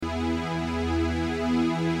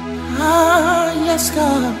yes,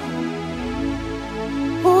 God.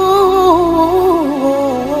 Oh,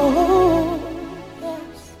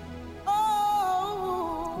 yes.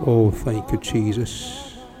 Oh, thank you,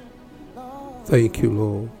 Jesus. Thank you,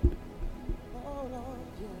 Lord.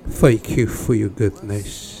 Thank you for your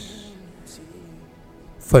goodness.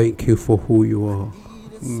 Thank you for who you are,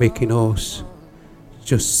 making us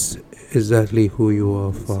just exactly who you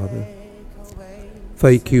are, Father.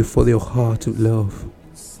 Thank you for your heart of love.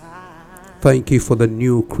 Thank you for the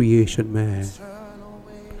new creation, man.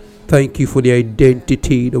 Thank you for the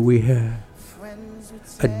identity that we have,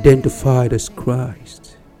 identified as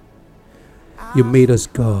Christ. You made us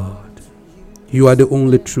God. You are the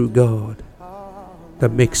only true God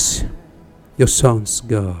that makes your sons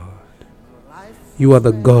God. You are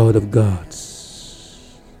the God of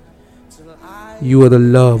gods. You are the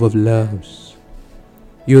love of loves.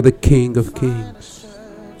 You are the King of kings.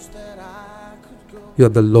 You are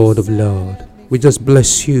the Lord of lords. We just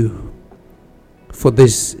bless you for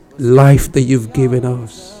this life that you've given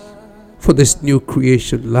us, for this new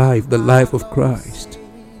creation life, the life of Christ,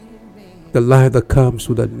 the life that comes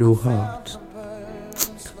with a new heart.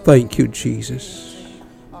 Thank you, Jesus.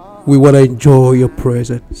 We want to enjoy your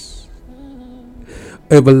presence,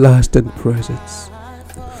 everlasting presence.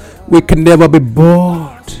 We can never be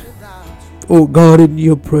bored, oh God, in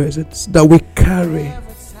your presence that we carry.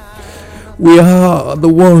 We are the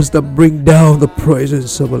ones that bring down the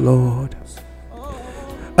presence of the Lord.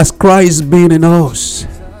 As Christ being in us,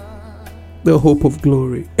 the hope of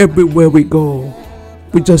glory, everywhere we go,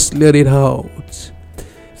 we just let it out.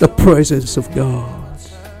 The presence of God.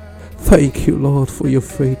 Thank you, Lord, for your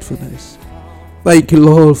faithfulness. Thank you,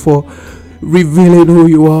 Lord, for revealing who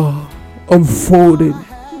you are, unfolding.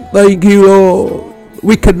 Thank you, Lord.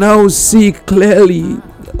 We can now see clearly,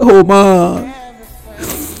 oh my,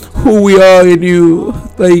 who we are in you.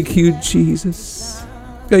 Thank you, Jesus.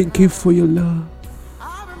 Thank you for your love.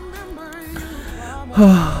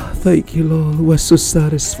 Thank you, Lord. We're so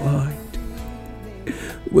satisfied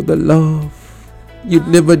with the love. You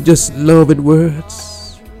never just love in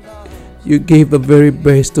words. You gave the very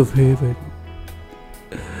best of heaven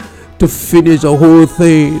to finish a whole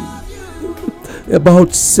thing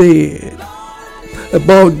about sin,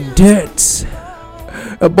 about death,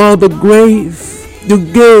 about the grave. You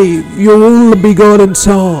gave your only begotten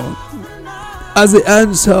Son as the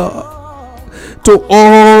answer to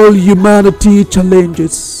all humanity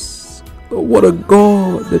challenges. Oh, what a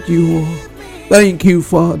God that you are. Thank you,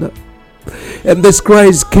 Father. And this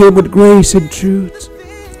Christ came with grace and truth.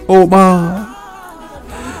 Oh my,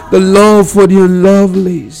 the love for the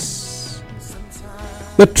unlovelies,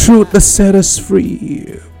 the truth that set us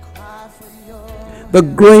free, the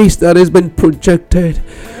grace that has been projected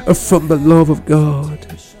from the love of God.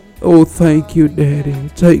 Oh, thank you, Daddy.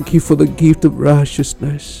 Thank you for the gift of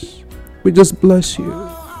righteousness. We just bless you.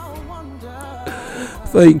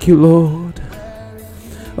 Thank you, Lord.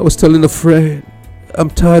 I was telling a friend, I'm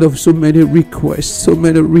tired of so many requests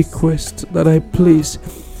that I place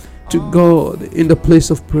to God in the place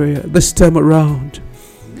of prayer. This time around,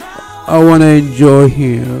 I want to enjoy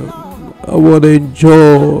Him. I want to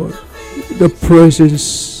enjoy the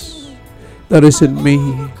presence that is in me.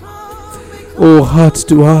 Oh, heart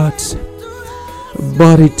to heart,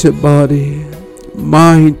 body to body,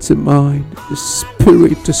 mind to mind,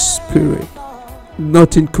 spirit to spirit.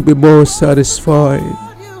 Nothing could be more satisfying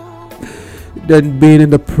than being in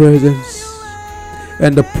the presence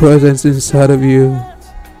and the presence inside of you.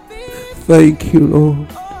 Thank you, Lord.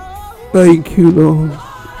 Thank you, Lord.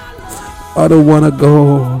 I don't want to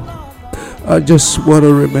go. I just want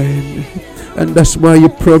to remain. And that's why you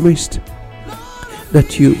promised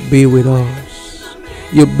that you be with us.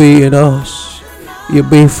 You be in us. You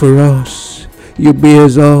be for us. You be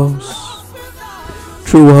as us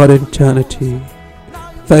throughout eternity.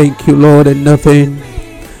 Thank you, Lord, and nothing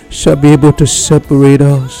shall be able to separate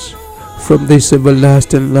us from this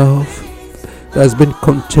everlasting love that has been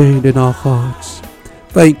contained in our hearts.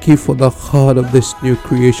 Thank you for the heart of this new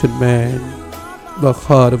creation man, the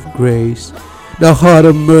heart of grace, the heart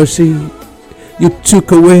of mercy. You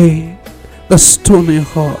took away the stony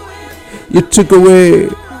heart. You took away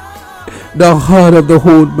the heart of the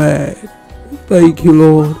old man. Thank you,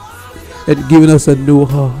 Lord, and giving us a new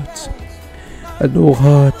heart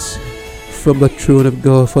from the throne of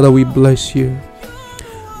God. Father, we bless you.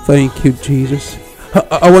 Thank you, Jesus.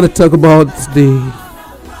 I want to talk about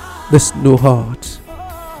this new heart.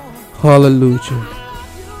 Hallelujah.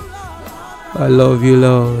 I love you,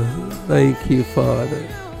 Lord. Thank you, Father.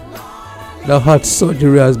 The heart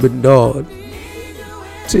surgery has been done,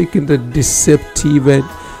 taking the deceptive and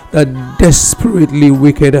that desperately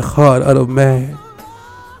wicked heart out of man.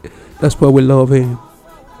 That's why we love him.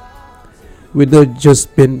 We're not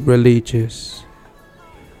just being religious.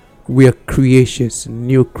 We are creations,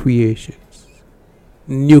 new creations.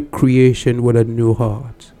 New creation with a new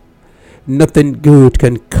heart. Nothing good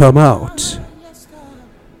can come out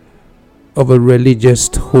of a religious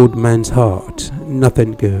old man's heart.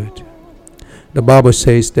 Nothing good. The Bible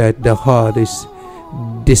says that the heart is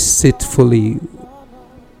deceitfully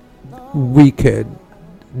wicked,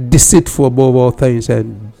 deceitful above all things,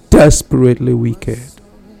 and desperately wicked.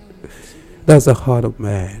 That's the heart of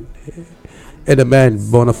man. And a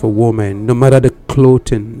man born of a woman, no matter the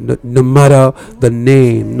clothing, no matter the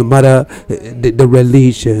name, no matter the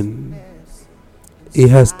religion, he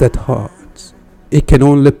has that heart. He can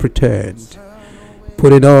only pretend,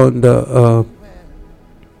 putting on the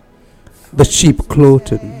cheap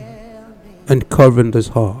clothing and covering his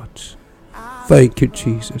heart. Thank you,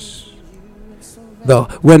 Jesus.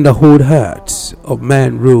 When the whole heart of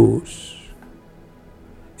man rules,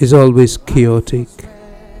 is always chaotic,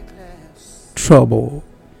 trouble.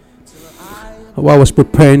 While I was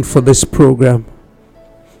preparing for this program,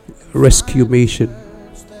 rescue mission,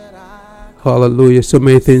 hallelujah, so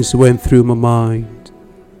many things went through my mind.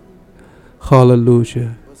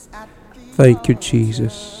 Hallelujah. Thank you,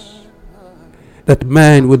 Jesus. That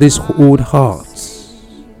man with his old hearts,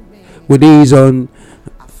 with his own,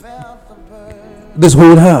 this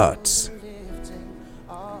whole hearts,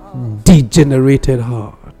 degenerated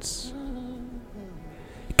hearts,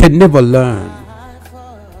 can never learn.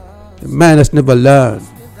 Man has never learned,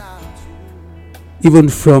 even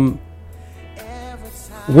from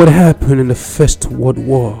what happened in the First World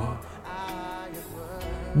War.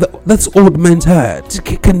 That's old man's heart.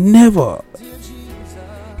 Can never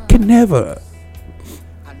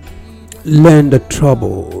learn the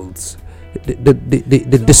troubles,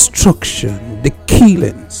 the destruction, the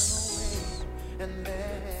killings,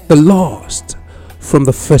 the loss from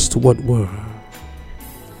the First World War,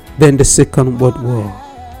 then the Second World War.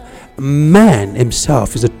 Man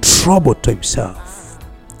himself is a trouble to himself.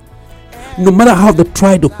 No matter how they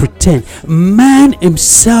try to pretend, man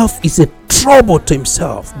himself is a trouble to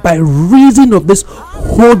himself by reason of this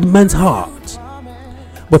old man's heart.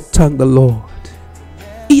 But thank the Lord,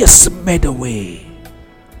 He has made a way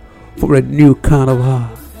for a new kind of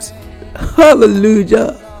heart.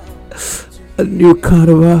 Hallelujah. A new kind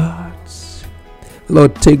of heart.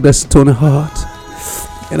 Lord, take that stony heart.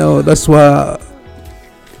 That's why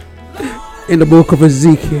in the book of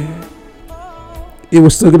Ezekiel, He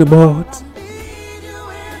was talking about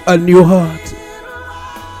a new heart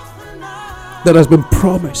that has been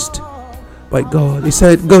promised by God.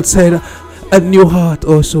 God said, a new heart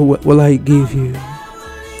also will I give you,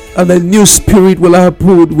 and a new spirit will I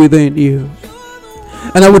put within you,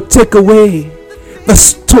 and I will take away the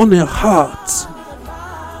stony heart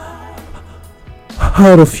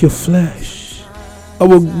of your flesh. I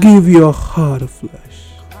will give you a heart of flesh,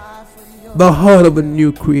 the heart of a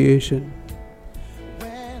new creation.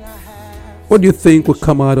 What do you think will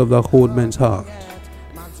come out of the old man's heart?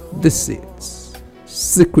 Deceit,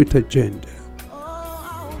 secret agenda.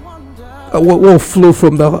 What will flow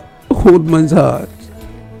from the old man's heart?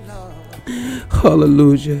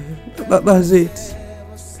 Hallelujah. That's it.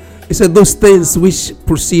 He said, those things which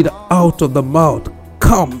proceed out of the mouth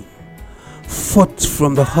come forth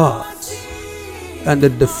from the heart, and they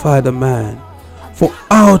defy the man. For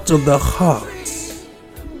out of the heart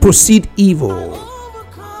proceed evil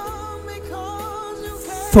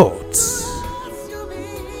thoughts,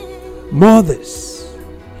 murders,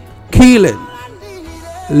 killing,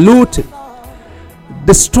 looting,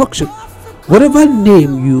 destruction, whatever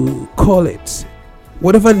name you call it,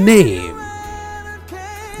 whatever name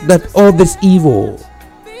that all this evil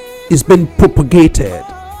is being propagated,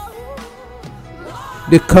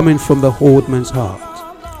 they're coming from the old man's heart.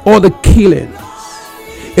 All the killings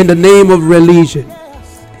in the name of religion,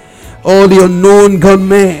 all the unknown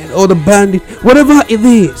gunmen, all the bandits, whatever it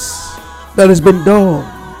is that has been done,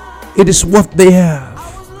 it is what they have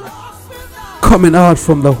coming out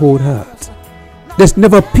from the whole heart. There's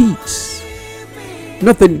never peace,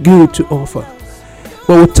 nothing good to offer.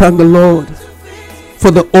 But we thank the Lord for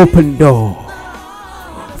the open door,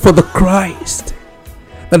 for the Christ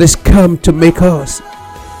that has come to make us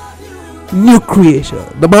new creation.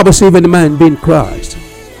 The Bible says, when a man being Christ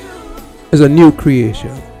is a new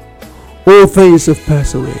creation, all things have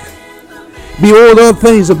passed away. Behold, all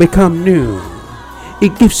things have become new.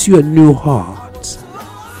 It gives you a new heart,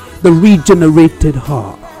 the regenerated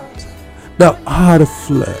heart, the heart of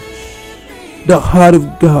flesh, the heart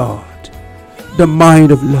of God, the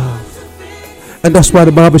mind of love, And that's why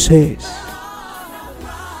the Bible says,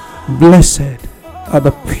 blessed are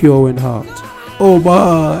the pure in heart. Oh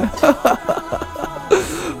my.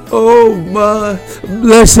 Oh my.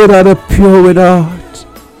 Blessed are the pure in heart,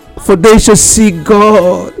 for they shall see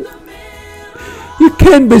God. You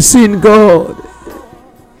can't be seeing God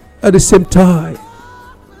at the same time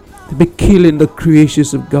to be killing the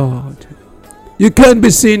creations of God. You can't be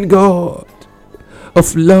seeing God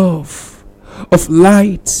of love, of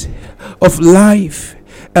light, of life,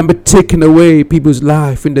 and be taking away people's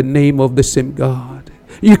life in the name of the same God.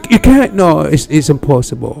 You can't. No, it's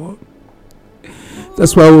impossible.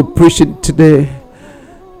 That's why we're preaching today,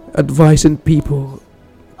 advising people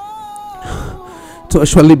to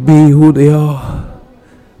actually be who they are.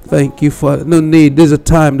 Thank you, Father. No need. There's a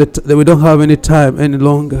time that we don't have any time any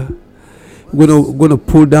longer. We're going to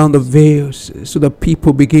pull down the veils so that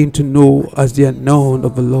people begin to know as they are known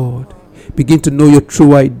of the Lord. Begin to know your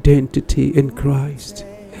true identity in Christ.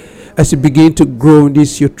 As you begin to grow in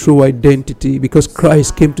this, your true identity, because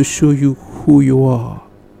Christ came to show you who you are.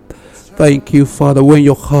 Thank you, Father, when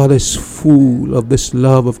your heart is full of this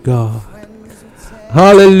love of God.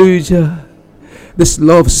 Hallelujah. This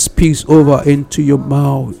love speaks over into your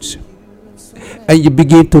mouth, and you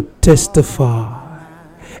begin to testify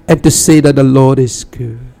and to say that the Lord is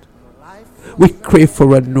good. We crave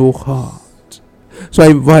for a new heart. So I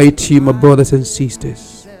invite you, my brothers and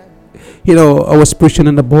sisters. You know, I was preaching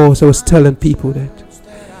in the bus. I was telling people that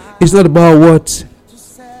it's not about what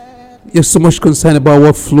you're so much concerned about,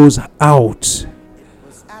 what flows out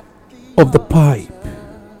of the pipe.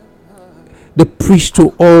 They preach to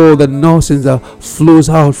all the nonsense that flows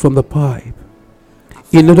out from the pipe,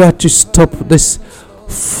 in order to stop this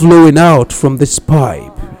flowing out from this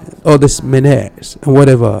pipe or this menace and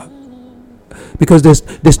whatever, because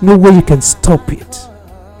there's no way you can stop it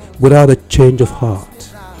without a change of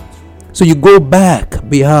heart. So you go back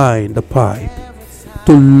behind the pipe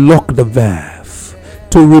to lock the valve,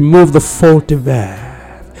 to remove the faulty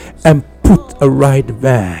valve and put a right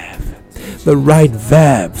valve, the right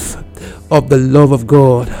valve of the love of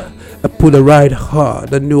God. Put a right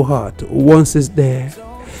heart, a new heart. Once it's there,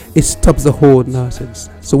 it stops the whole nonsense.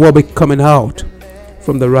 So what will be coming out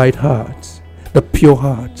from the right heart, the pure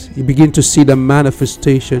heart? You begin to see the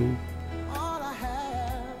manifestation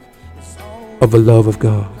of the love of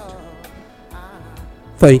God.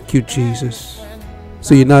 Thank you, Jesus.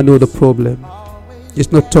 So you now know the problem.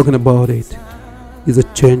 It's not talking about it. It's a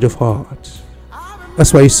change of heart.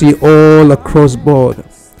 That's why you see all across board,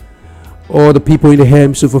 all the people in the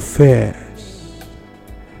helms of affairs,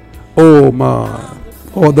 oh my,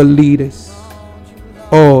 all the leaders,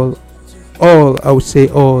 all I would say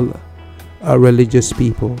all are religious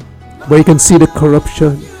people. But you can see the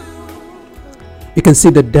corruption, you can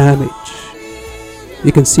see the damage,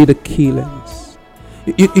 you can see the killings,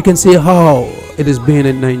 you can see how it has been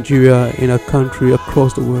in Nigeria, in our country,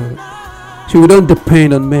 across the world. So we don't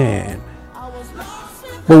depend on man,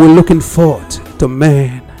 but we're looking forward to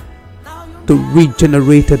man, to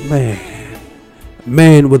regenerated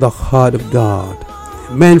man with the heart of God,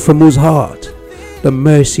 man from whose heart the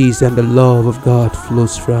mercies and the love of God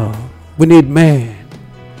flows from. We need men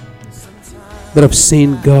that have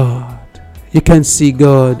seen God. You can't see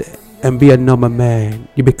God and be a normal man.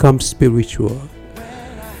 You become spiritual.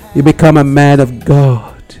 You become a man of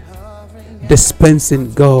God,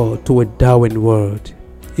 dispensing God to a dying world.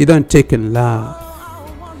 You don't take in love.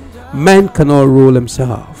 Man cannot rule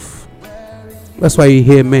himself. That's why you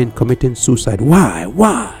hear men committing suicide. Why?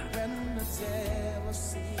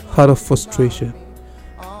 Heart of frustration.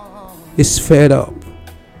 He's fed up.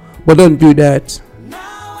 But don't do that.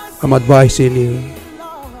 I'm advising you.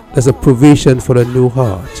 There's a provision for a new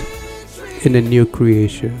heart in a new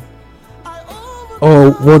creation.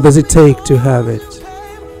 Oh, what does it take to have it?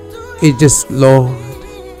 It's just, Lord,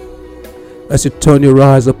 as you turn your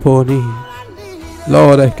eyes upon Him,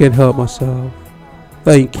 Lord, I can't help myself.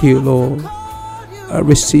 Thank you, Lord. I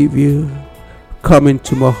receive you. Come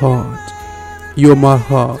into my heart. You're my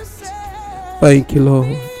heart. Thank you,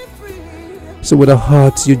 Lord. So with a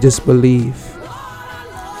heart you just believe.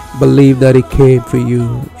 Believe that He came for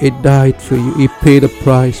you. He died for you. He paid a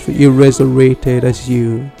price for you. He resurrected as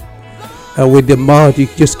you. And with the mouth you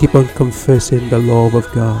just keep on confessing the love of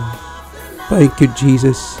God. Thank you,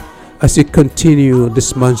 Jesus. As you continue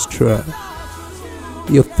this mantra,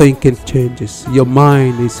 your thinking changes. Your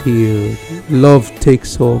mind is healed. Love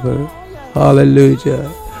takes over.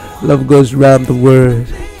 Hallelujah. Love goes round the world.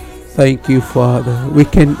 Thank you, Father. We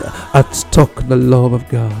can outstock the love of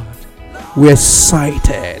God. We're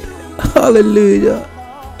excited. Hallelujah.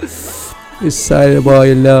 Excited about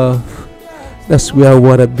your love. That's where I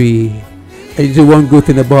want to be. And the one good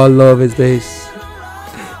thing about love is this: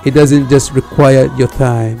 it doesn't just require your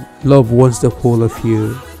time. Love wants the whole of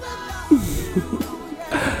you.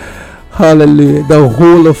 Hallelujah. The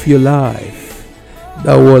whole of your life.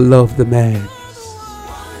 That will love the man.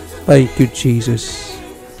 Thank you, Jesus.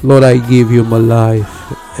 Lord, I give you my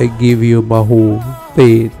life. I give you my whole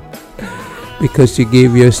thing, because you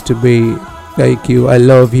gave yours to me. Thank you. I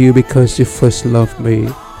love you because you first loved me.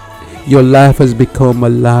 Your life has become a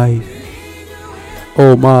life.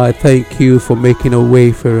 Oh my, thank you for making a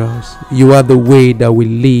way for us. You are the way that we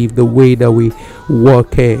live, the way that we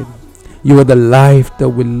walk in. You are the life that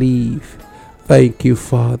we live. Thank you,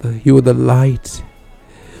 Father. You are the light.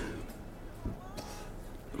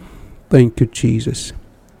 Thank you, Jesus.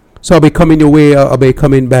 So I'll be coming your way. I'll be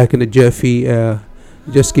coming back in the Jeffy.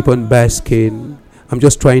 Just keep on basking. I'm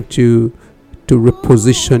just trying to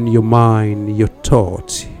reposition your mind, your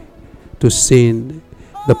thoughts, to sing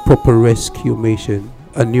the proper rescue mission.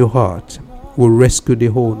 A new heart will rescue the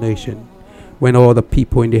whole nation. When all the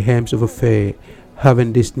people in the hands of a fair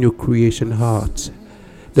having this new creation heart,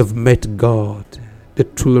 they've met God, they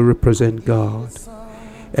truly represent God,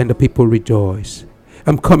 and the people rejoice.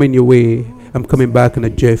 I'm coming your way. I'm coming back in a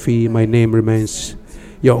Jeffy. My name remains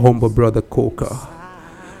your humble brother Coca.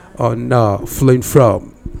 Flowing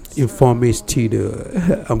from Informe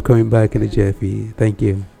Studio. I'm coming back in a Jeffy. Thank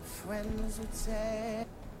you.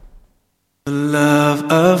 The love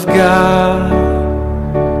of God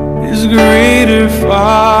is greater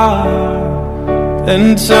far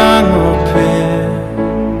than tongue or pen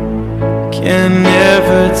can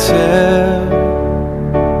never tell.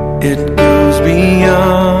 It goes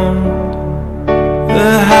beyond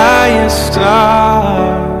the highest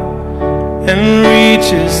star and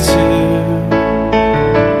reaches to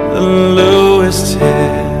the lowest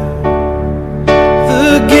hell.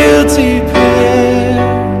 The guilty pair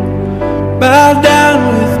bow down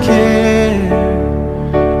with care.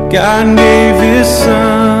 God gave His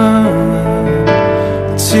Son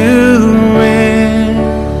to win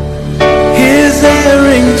His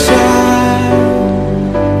erring child.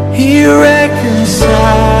 He reconciled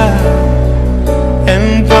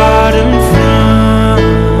and pardoned from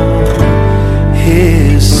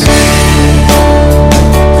His sin.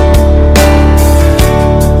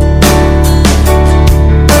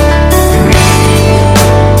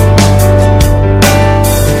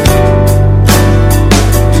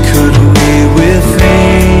 Could we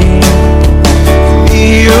withstand the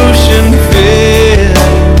ocean fill,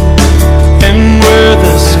 and were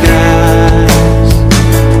the skies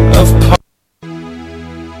of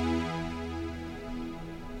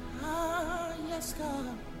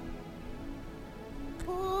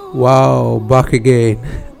Wow, back again.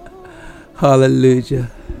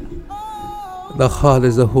 Hallelujah. The heart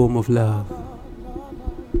is the home of love.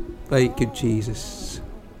 Thank you, Jesus.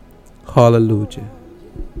 Hallelujah.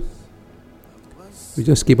 We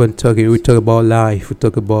just keep on talking. We talk about life. We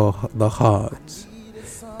talk about the heart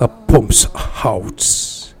that pumps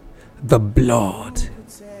out the blood.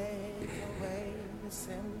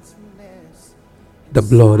 The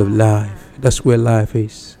blood of life. That's where life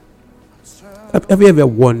is. Have you ever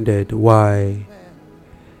wondered why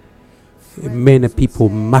many people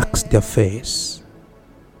mask their faces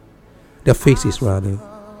rather?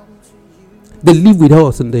 They live with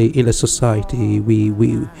us in the society.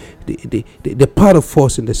 They're part of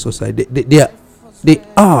us in the society. They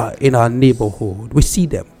are in our neighborhood. We see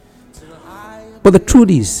them. But the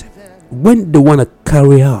truth is, when they want to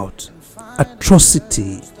carry out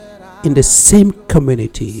atrocity in the same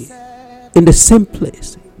community, in the same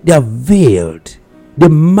place, they are veiled. They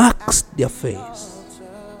mask their face.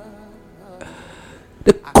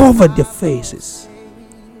 They cover their faces.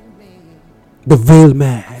 The veiled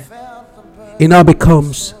man, it now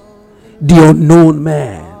becomes the unknown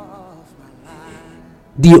man,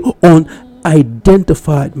 the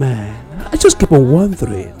unidentified man. I just keep on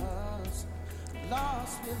wondering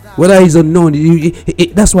whether he's unknown.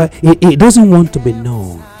 That's why it doesn't want to be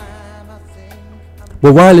known.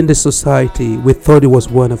 But while in the society, we thought he was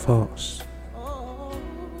one of us.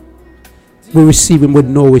 We receive him, we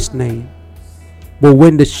know his name. But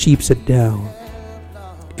when the sheep are down,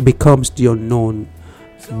 it becomes the unknown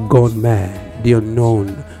God man, the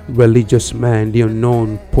unknown religious man, the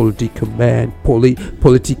unknown political man,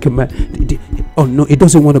 political man. It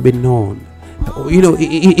doesn't want to be known.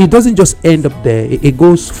 It doesn't just end up there. It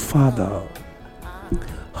goes further.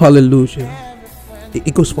 Hallelujah.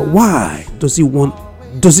 It goes for why does he want?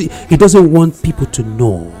 He doesn't want people to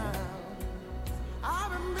know.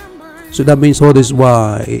 So that means all this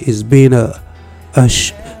why is being a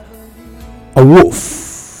wolf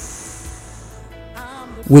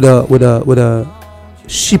with a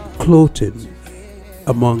sheep clothing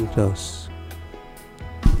among us.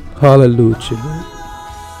 Hallelujah.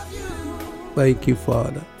 Thank you,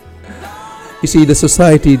 Father. You see, the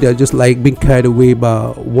society, they're just like being carried away by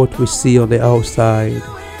what we see on the outside.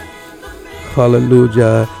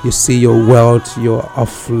 Hallelujah. You see your wealth, your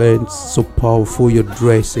affluence, so powerful, your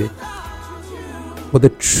dressing. But the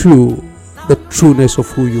trueness of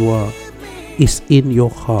who you are is in your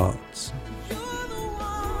heart.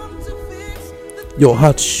 Your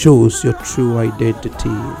heart shows your true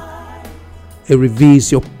identity. It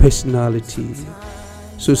reveals your personality.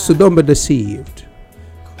 So don't be deceived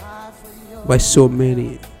by so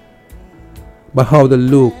many, by how they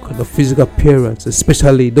look, the physical appearance,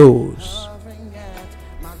 especially those,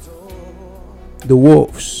 the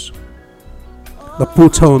wolves that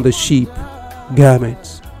put on the sheep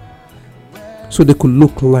garments so they could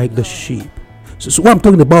look like the sheep. So what I'm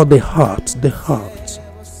talking about, the heart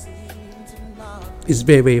is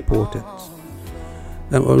very, very important.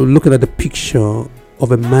 Now we're looking at the picture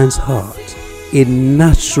of a man's heart, a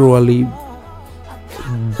naturally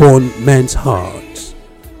born man's heart,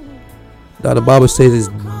 that the Bible says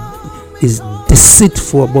is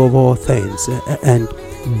deceitful above all things and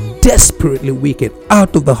desperately wicked.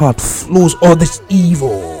 Out of the heart flows all this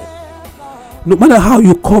evil. No matter how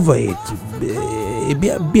you cover it,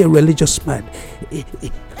 be a religious man,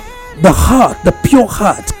 the heart, the pure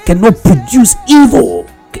heart, cannot produce evil.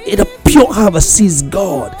 The pure heart that sees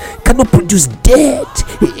God cannot produce death.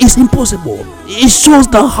 It's impossible. It shows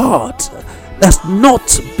the heart that's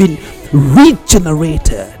not been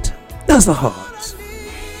regenerated. That's the heart.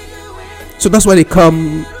 So that's why they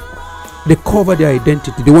cover their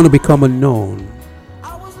identity. They want to become unknown.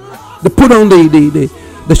 They put on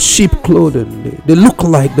the sheep clothing. They look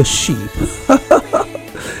like the sheep.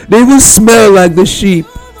 They even smell like the sheep.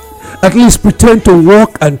 At least pretend to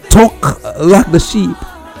walk and talk like the sheep.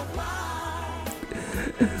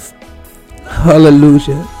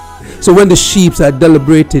 Hallelujah. So when the sheep are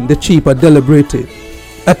deliberating,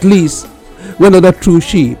 at least when they're true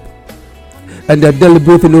sheep and they're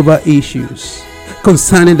deliberating over issues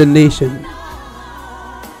concerning the nation,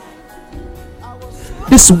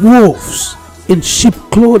 this wolves in sheep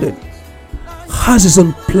clothing has his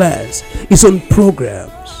own plans, his own programs.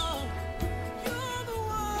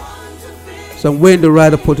 So when the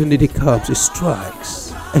right opportunity comes, it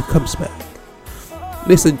strikes and comes back.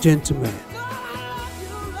 Listen, gentlemen,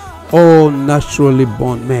 all naturally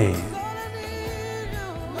born men,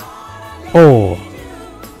 all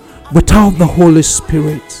without the Holy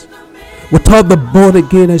Spirit, without the born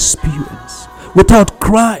again experience, without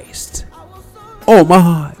Christ, oh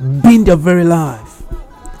my, being their very life,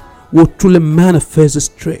 will truly manifest the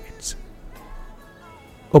traits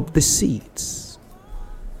of the seeds.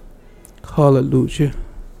 Hallelujah.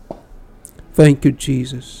 Thank you,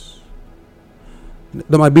 Jesus.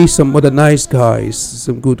 There might be some other nice guys,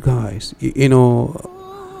 some good guys. You know,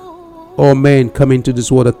 all men come into this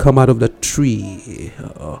world, come out of the tree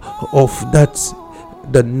of that,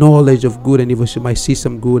 the knowledge of good and evil. So you might see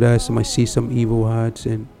some good hearts, you might see some evil hearts,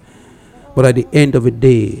 but at the end of the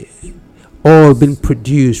day, all been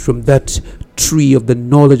produced from that tree of the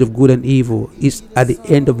knowledge of good and evil is at the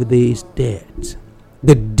end of the day is dead.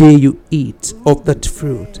 The day you eat of that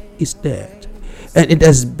fruit is dead. And it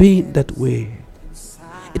has been that way.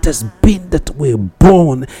 It has been that way,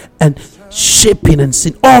 born and shaping and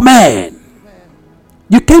sin. Oh man,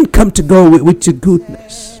 you can't come to God with your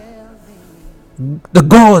goodness. The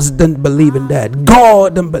gods don't believe in that.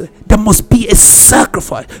 God don't believe. There must be a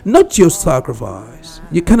sacrifice, not your sacrifice.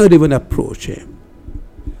 You cannot even approach Him.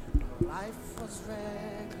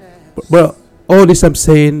 Well, all this I'm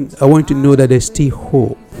saying, I want you to know that there's still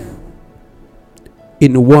hope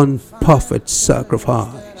in one perfect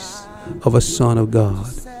sacrifice of a Son of God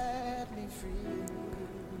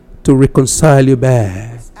to reconcile you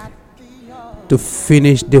back, to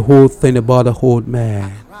finish the whole thing about the whole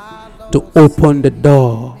man, to open the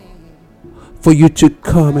door for you to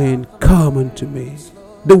come unto me.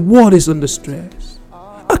 The world is under stress.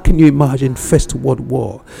 How can you imagine First World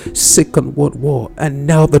War, Second World War, and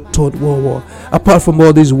now the Third World War? Apart from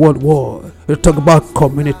all these world war, we talk about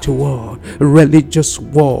community war, religious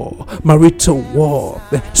war, marital war,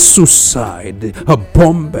 suicide,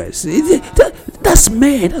 bombers. That's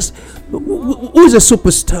man. Who is a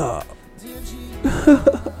superstar?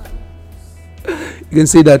 You can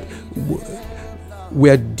see that we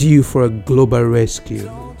are due for a global rescue,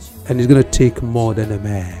 and it's going to take more than a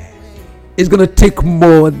man. It's going to take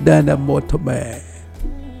more than a mortal man.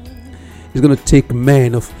 It's going to take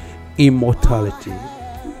men of immortality,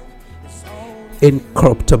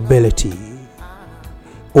 incorruptibility,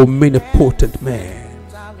 omnipotent man,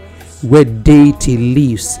 where deity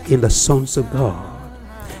lives in the sons of God.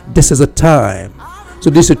 This is a time. So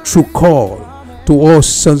this is a true call to all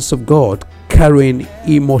sons of God carrying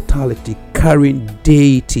immortality, carrying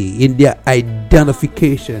deity in their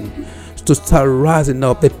identification, to start rising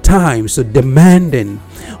up. The times are demanding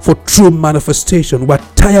for true manifestation. We're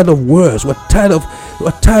tired of words. We're tired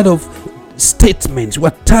of statements.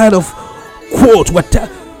 We're tired of quotes.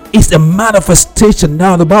 It's a manifestation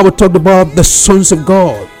now. The Bible talked about the sons of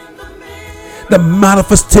God. The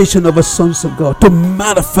manifestation of the sons of God, to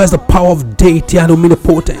manifest the power of deity and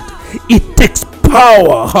omnipotent. It takes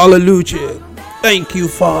power. Hallelujah. Thank you,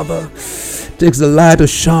 Father. It takes the light to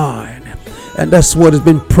shine. And that's what has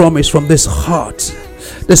been promised from this heart,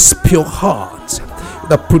 this pure heart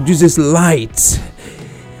that produces light,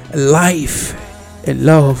 life, and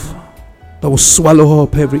love that will swallow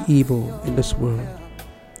up every evil in this world.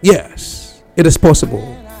 Yes, it is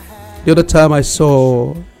possible. The other time I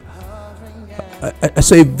saw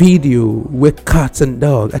a video with cats and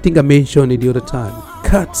dogs. I think I mentioned it the other time.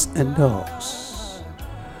 Cats and dogs.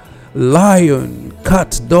 Lion,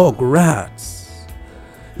 cat, dog, rats.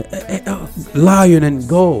 Lion and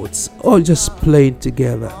goats all just playing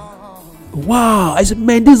together. Wow, I said,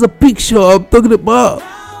 man, this is a picture I'm talking about.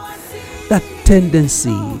 That tendency,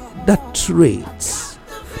 that trait,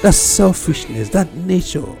 that selfishness, that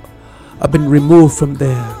nature have been removed from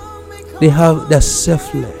them. They're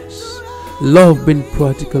selfless. Love been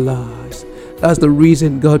practicalized. That's the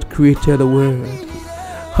reason God created the world.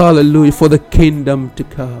 Hallelujah, for the kingdom to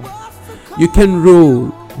come. You can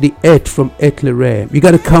rule the earth from earthly realm. You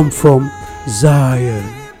got to come from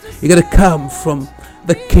Zion. You got to come from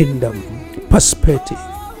the kingdom perspective.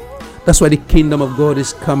 That's why the kingdom of God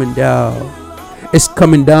is coming down. It's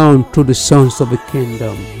coming down to the sons of the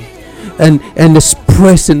kingdom, and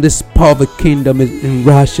expressing this power of the kingdom in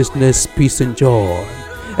righteousness, peace, and joy,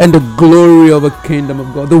 and the glory of the kingdom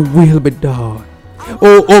of God. The will be done.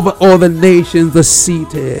 Oh, over all the nations are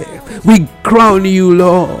seated. We crown you,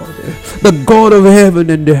 Lord, the God of heaven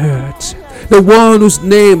and the earth, the one whose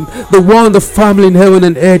name, the family in heaven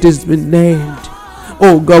and earth has been named.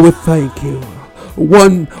 Oh God, we thank you.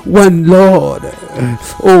 One Lord,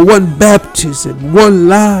 oh, one baptism, one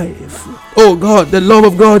life. Oh God, the love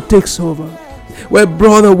of God takes over, where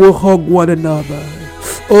brother will hug one another.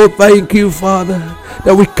 Oh, thank you, Father,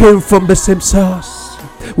 that we came from the same source.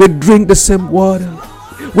 We drink the same water.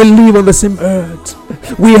 We live on the same earth.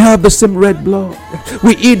 We have the same red blood.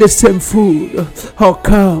 We eat the same food. How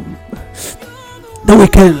come that we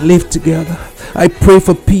can live together? I pray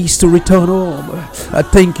for peace to return home. I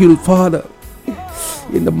thank you, Father,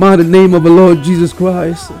 in the mighty name of the Lord Jesus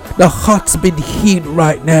Christ. The heart's been healed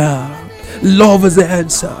right now. Love is the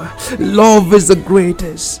answer. Love is the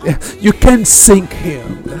greatest. You can't sink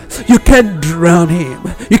him. You can't drown him.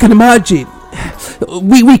 You can imagine.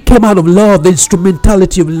 We came out of love, the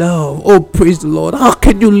instrumentality of love. Oh, praise the Lord. How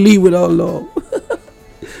can you live without love?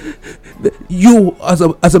 You, as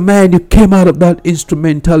a man, you came out of that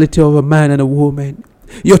instrumentality of a man and a woman.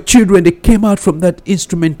 Your children, they came out from that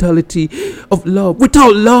instrumentality of love.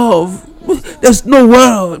 Without love, there's no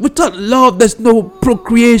world. Without love, there's no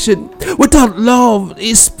procreation. Without love,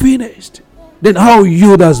 it's finished. Then how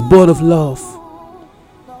you that's born of love?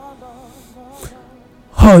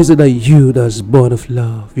 How is it that you that's born of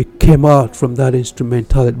love, you came out from that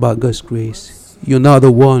instrumentality by God's grace? You're now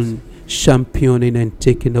the one championing and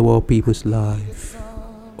taking over people's life.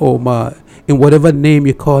 Oh my, in whatever name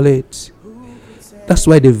you call it. That's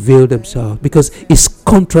why they veil themselves, because it's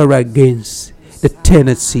contrary against the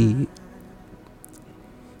tendency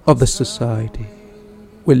of the society.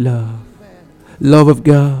 With love of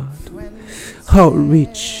God. How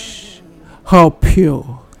rich, how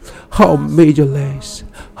pure, how measureless,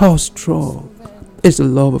 how strong is the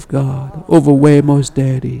love of God. Overwhelm us,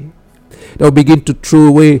 Daddy. They'll begin to throw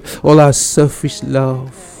away all our selfish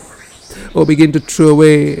love. Or begin to throw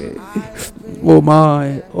away, oh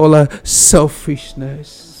my, all our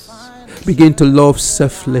selfishness. Begin to love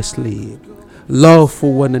selflessly. Love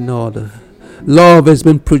for one another. Love has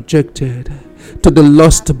been projected to the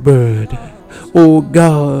lost bird. Oh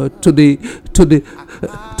God, to the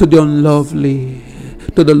unlovely,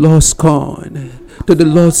 to the lost coin, to the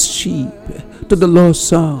lost sheep, to the lost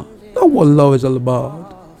son. That's what love is all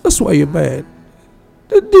about. That's why you're mad.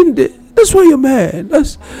 That's why you're mad.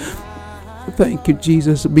 Thank you,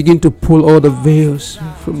 Jesus. Begin to pull all the veils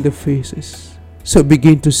from their faces. So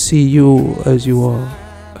begin to see you as you are.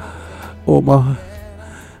 Oh my.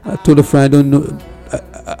 I told a friend,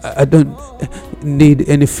 I don't need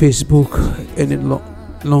any Facebook any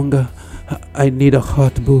longer. I need a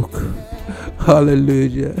heart book.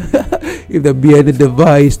 Hallelujah. If there be any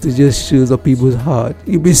device to just choose up people's heart,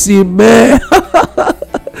 you'll be seeing, man.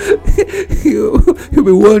 You'll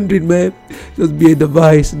be wondering, man. Just be a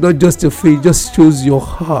device, not just your faith. Just choose your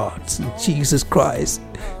heart. Jesus Christ.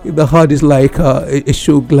 If the heart is like a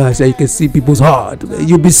show glass that you can see people's heart, man,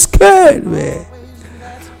 you'll be scared, man.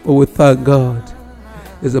 But we thank God.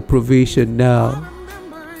 There's a provision now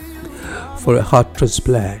for a heart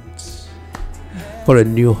transplant, for a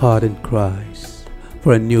new heart in Christ,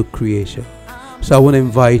 for a new creation. So I want to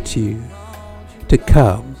invite you to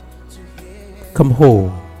come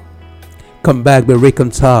home, come back, be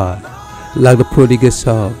reconciled, like the prodigal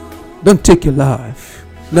son. Don't take your life.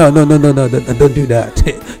 No, don't do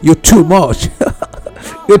that. You're too much.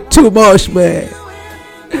 You're too much, man.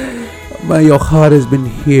 Man, your heart has been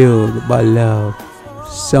healed by love.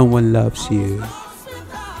 Someone loves you.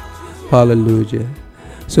 Hallelujah.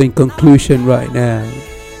 So in conclusion right now,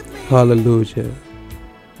 hallelujah,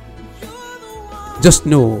 just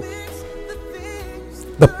know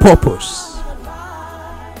the purpose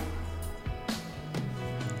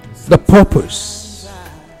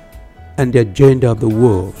and the agenda of the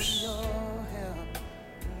wolves.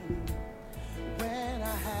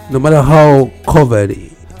 No matter how covered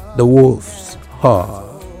the wolves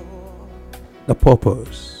are, the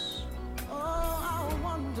purpose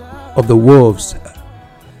of the wolves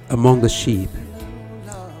among the sheep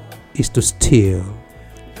is to steal,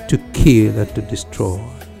 to kill, and to destroy.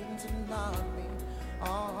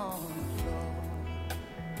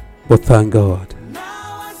 But thank God,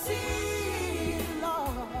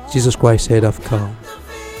 Jesus Christ said, I've come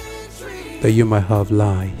that you might have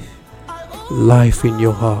life, life in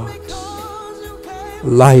your heart,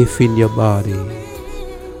 life in your body,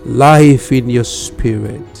 life in your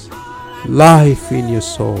spirit, life in your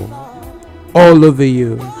soul, all over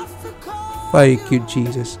you. Thank you,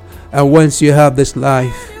 Jesus. And once you have this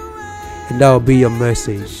life, and that will be your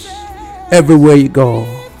message everywhere you go,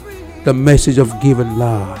 the message of giving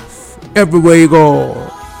life. Everywhere you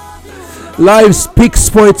go, life speaks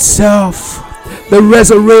for itself. The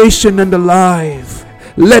resurrection and the life.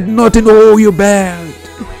 Let nothing hold you back.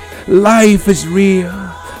 Life is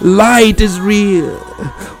real. Light is real.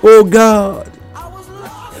 Oh God,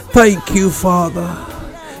 thank you, Father.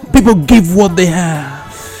 People give what they have.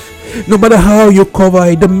 No matter how you cover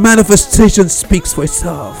it, the manifestation speaks for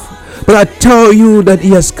itself. But I tell you that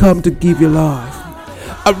He has come to give you life.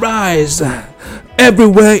 Arise.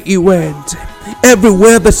 Everywhere He went,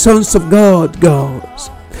 everywhere the sons of God goes,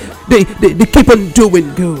 they keep on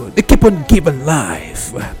doing good. They keep on giving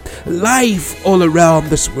life. Life all around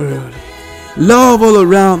this world. Love all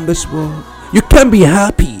around this world. You can be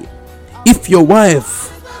happy if your wife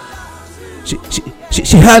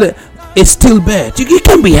she had a stillbirth. You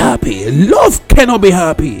can be happy. Love cannot be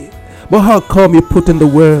happy. But how come you put in the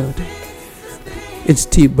word in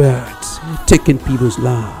stillbirth, taking people's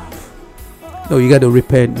life? No, you got to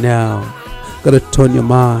repent now. Got to turn your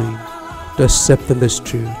mind to accepting this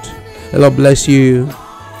truth. The Lord bless you.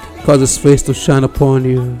 Cause His face to shine upon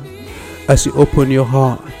you as you open your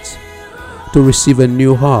heart to receive a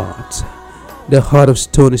new heart. The heart of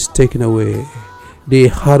stone is taken away. The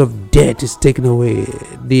heart of death is taken away.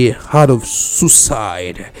 The heart of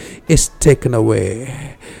suicide is taken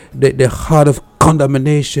away. The heart of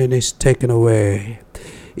condemnation is taken away.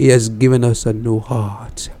 He has given us a new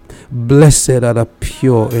heart. Blessed are the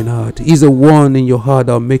pure in heart. He's the one in your heart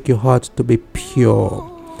that will make your heart to be pure.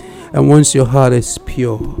 And once your heart is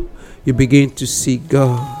pure, you begin to see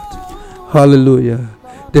God. Hallelujah.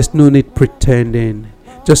 There's no need pretending.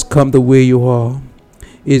 Just come the way you are.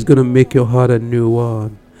 He's going to make your heart a new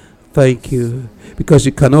one. Thank you. Because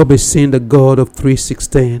you cannot be seeing the God of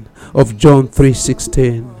 3:16, of John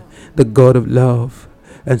 3:16, the God of love,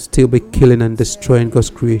 and still be killing and destroying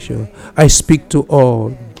God's creation. I speak to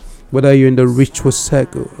all, whether you're in the ritual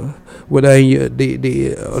circle, whether you're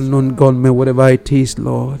the unknown gunman, whatever it is,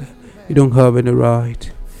 Lord, you don't have any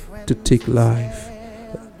right to take life.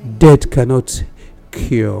 Death cannot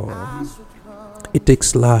cure. It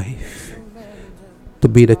takes life to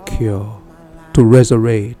be the cure, to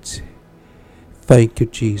resurrect. Thank you,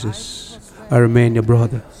 Jesus. I remain your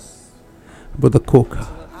brother, Brother Coker,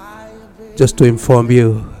 just to inform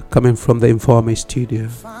you, coming from the Informing Studio.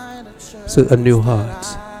 So a new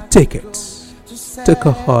heart, take it. Take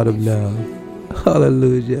a heart of love.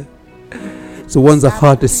 Hallelujah. So once the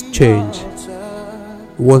heart is changed,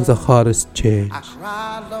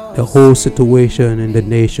 the whole situation in the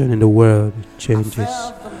nation, in the world changes.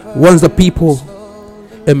 Once the people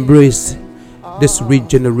embrace this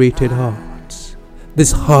regenerated heart,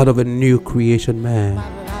 this heart of a new creation man,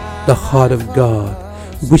 the heart of God,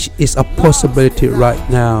 which is a possibility right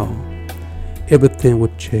now, everything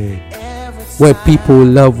would change. Where people will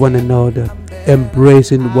love one another,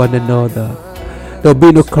 embracing one another. There'll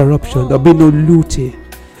be no corruption, there'll be no looting.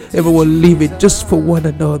 Everyone living just for one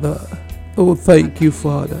another. Oh, thank you,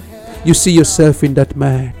 Father. You see yourself in that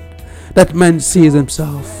man. That man sees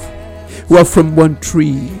himself. We are from one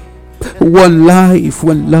tree, one life,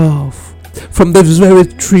 one love. From the very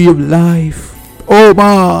tree of life. Oh,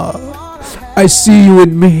 my, I see you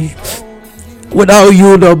in me. Without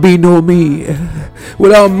you, there'll be no me.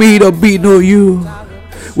 Without me, there'll be no you.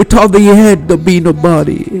 Without the head, there'll be no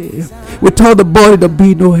body. Without the body, there'll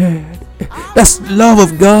be no head. That's love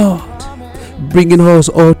of God, bringing us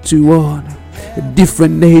all to one.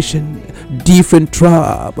 Different nation, different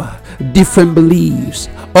tribe, different beliefs,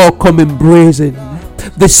 all come embracing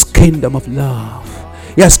this kingdom of love.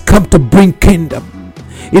 He has come to bring kingdom.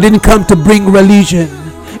 He didn't come to bring religion.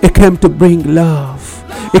 He came to bring love.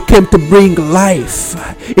 It came to bring life.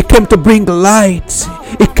 It came to bring light.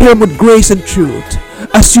 It came with grace and truth.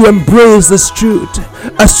 As you embrace this truth,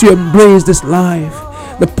 as you embrace this life,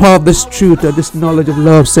 the power of this truth and this knowledge of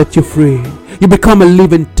love set you free. You become a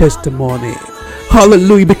living testimony.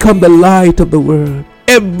 Hallelujah. You become the light of the world.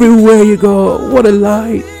 Everywhere you go, what a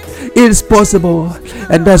light. It is possible.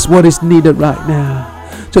 And that's what is needed right now.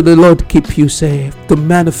 So the Lord keep you safe to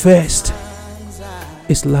manifest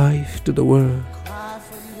His life to the world.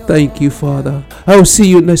 Thank you, Father. I will see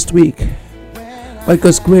you next week. By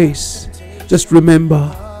God's grace, just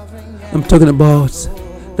remember, I'm talking about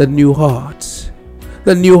the new heart.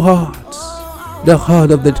 The new heart. The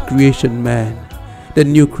heart of the creation man. The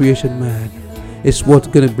new creation man is what's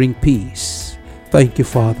going to bring peace. Thank you,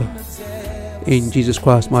 Father. In Jesus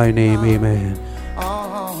Christ, my name, amen.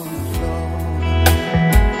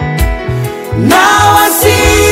 Now I see